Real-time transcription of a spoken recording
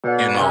You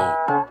know,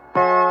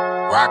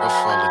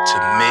 Rockefeller to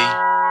me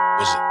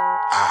was,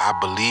 I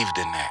believed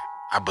in that.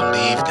 I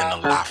believed in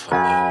the La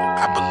Familia.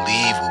 I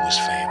believed we was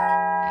family.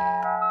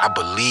 I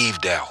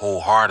believed that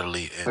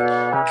wholeheartedly. And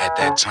at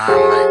that time,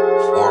 like,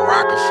 for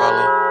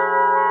Rockefeller,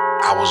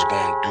 I was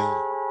gonna do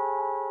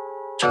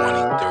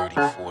 20, 30,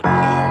 40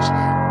 years.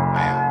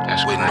 Like,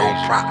 that's with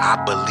crazy.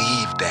 I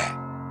believed that.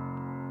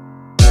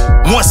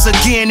 Once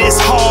again, it's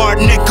hard,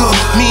 nigga.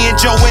 Me and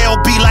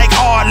Joel be like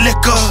hard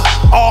liquor.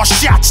 All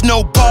shots,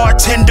 no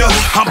bartender.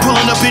 I'm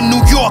pulling up in New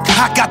York.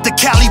 I got the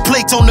Cali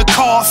plates on the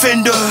car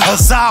fender. A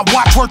Zod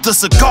watch worth of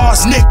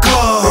cigars, nigga.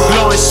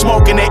 Blowing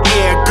smoke in the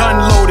air,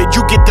 gun loaded.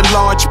 You get the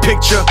large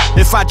picture.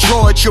 If I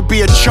draw it, you'll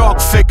be a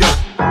chalk figure.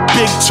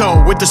 Big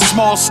toe with the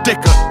small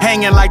sticker,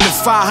 hanging like the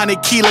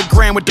 500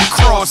 kilogram with the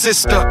cross.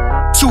 It's the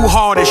too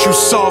hard as you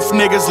soft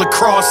niggas,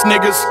 lacrosse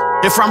niggas.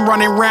 If I'm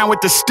running around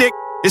with the stick,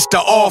 it's the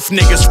off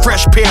niggas,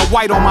 fresh pair of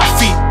white on my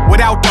feet,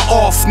 without the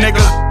off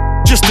nigga.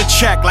 Just to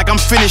check like I'm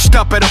finished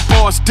up at a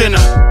boss dinner.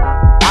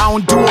 I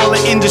don't do all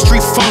the industry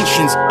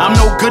functions. I'm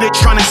no good at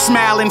trying to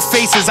smile in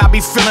faces, I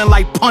be feeling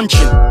like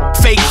punching.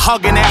 Fake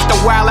hugging after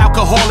wild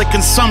alcoholic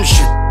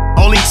consumption.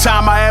 Only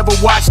time I ever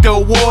watch the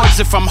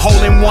awards if I'm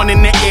holding one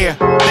in the air.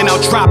 Then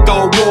I'll drop the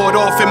award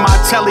off in my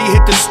telly,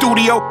 hit the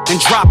studio and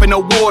drop an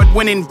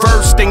award-winning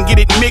verse, then get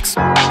it mixed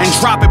and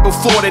drop it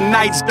before the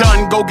night's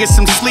done. Go get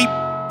some sleep,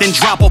 then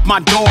drop off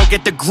my dog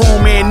at the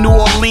groom in New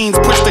Orleans.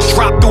 Push the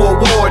drop through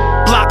award.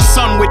 Block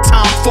son with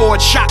Tom Ford,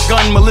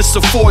 shotgun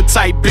Melissa Ford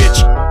type bitch.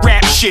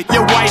 Rap shit,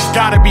 your wife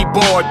gotta be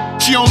bored.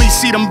 She only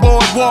see them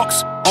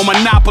boardwalks on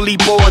Monopoly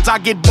boards. I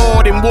get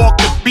bored and walk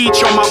the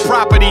beach on my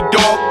property,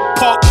 dog.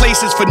 Park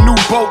places for new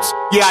boats,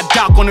 yeah, I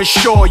dock on the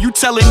shore. You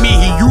telling me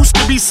he used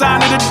to be signed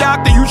to the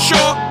doctor, you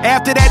sure?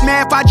 After that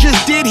math I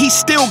just did, he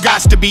still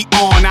got to be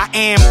on. I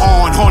am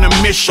on a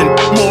mission.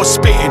 More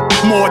spitting,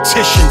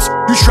 morticians.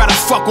 You try to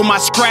fuck with my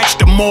scratch,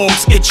 the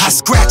morgue's itchy. I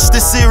scratch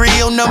the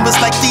serial numbers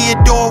like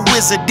Theodore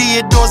Wizard.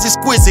 Theodore's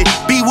exquisite.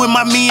 Be with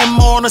my me and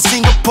more on a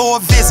Singapore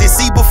visit.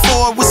 See,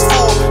 before it was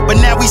 4, but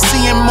now we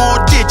seeing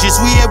more digits.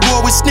 We at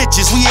war with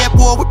snitches, we at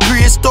war with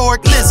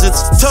prehistoric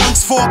lizards.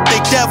 Tongues fork, they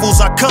devils.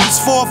 I comes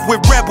forth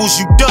with rebels,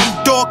 you dumb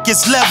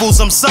dorkest levels.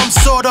 I'm some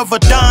sort of a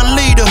Don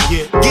leader.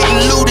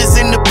 Getting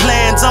looters in the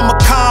plans, I'm a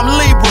calm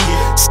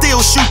Libra.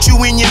 Still shoot you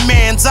in your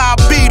mans, I'll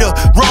beat her.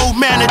 Road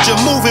manager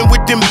moving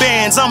with them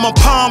bands, I'm a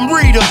palm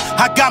reader.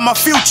 I got my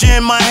future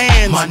in my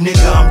hands. My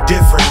nigga, I'm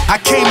different. I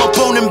came up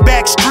on them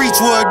back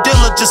streets where a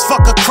dealer just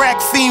fuck a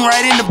crack fiend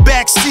right in the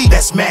back seat.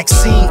 That's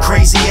Maxine,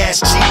 crazy ass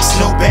cheeks,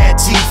 no bad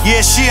teeth.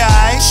 Yeah, she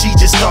aight. She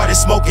just started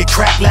smoking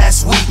crack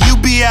last week. You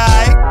be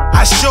aight.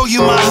 I show you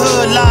my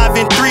hood live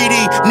in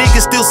 3D.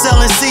 Niggas still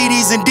selling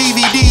CDs and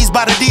DVDs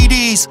by the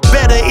DDs.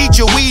 Better eat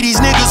your Wheaties,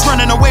 niggas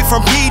running away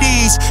from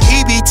PDs.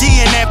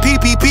 EBT and that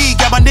PPP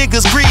got my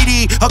niggas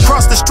greedy.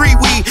 Across the street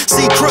we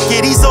see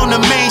Crooked, he's on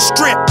the main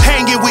strip,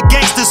 hanging with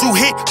gangsters who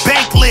hit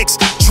bank licks,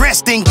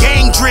 dressed in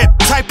gang drip.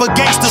 Type of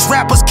gangsters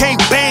rappers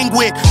can't bang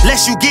with,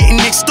 less you getting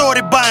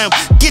extorted by them.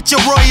 Get your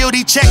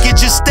royalty check, it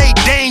just stay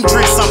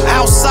dangerous. I'm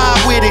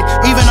outside with it,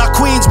 even our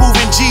queens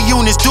moving G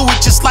units. Do it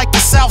just like the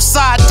South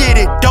Side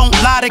did it. Don't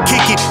lie to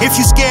kick it. If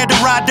you scared to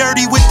ride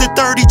dirty with the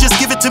 30, just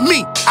give it to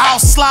me, I'll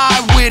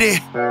slide with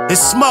it.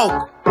 It's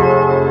smoke.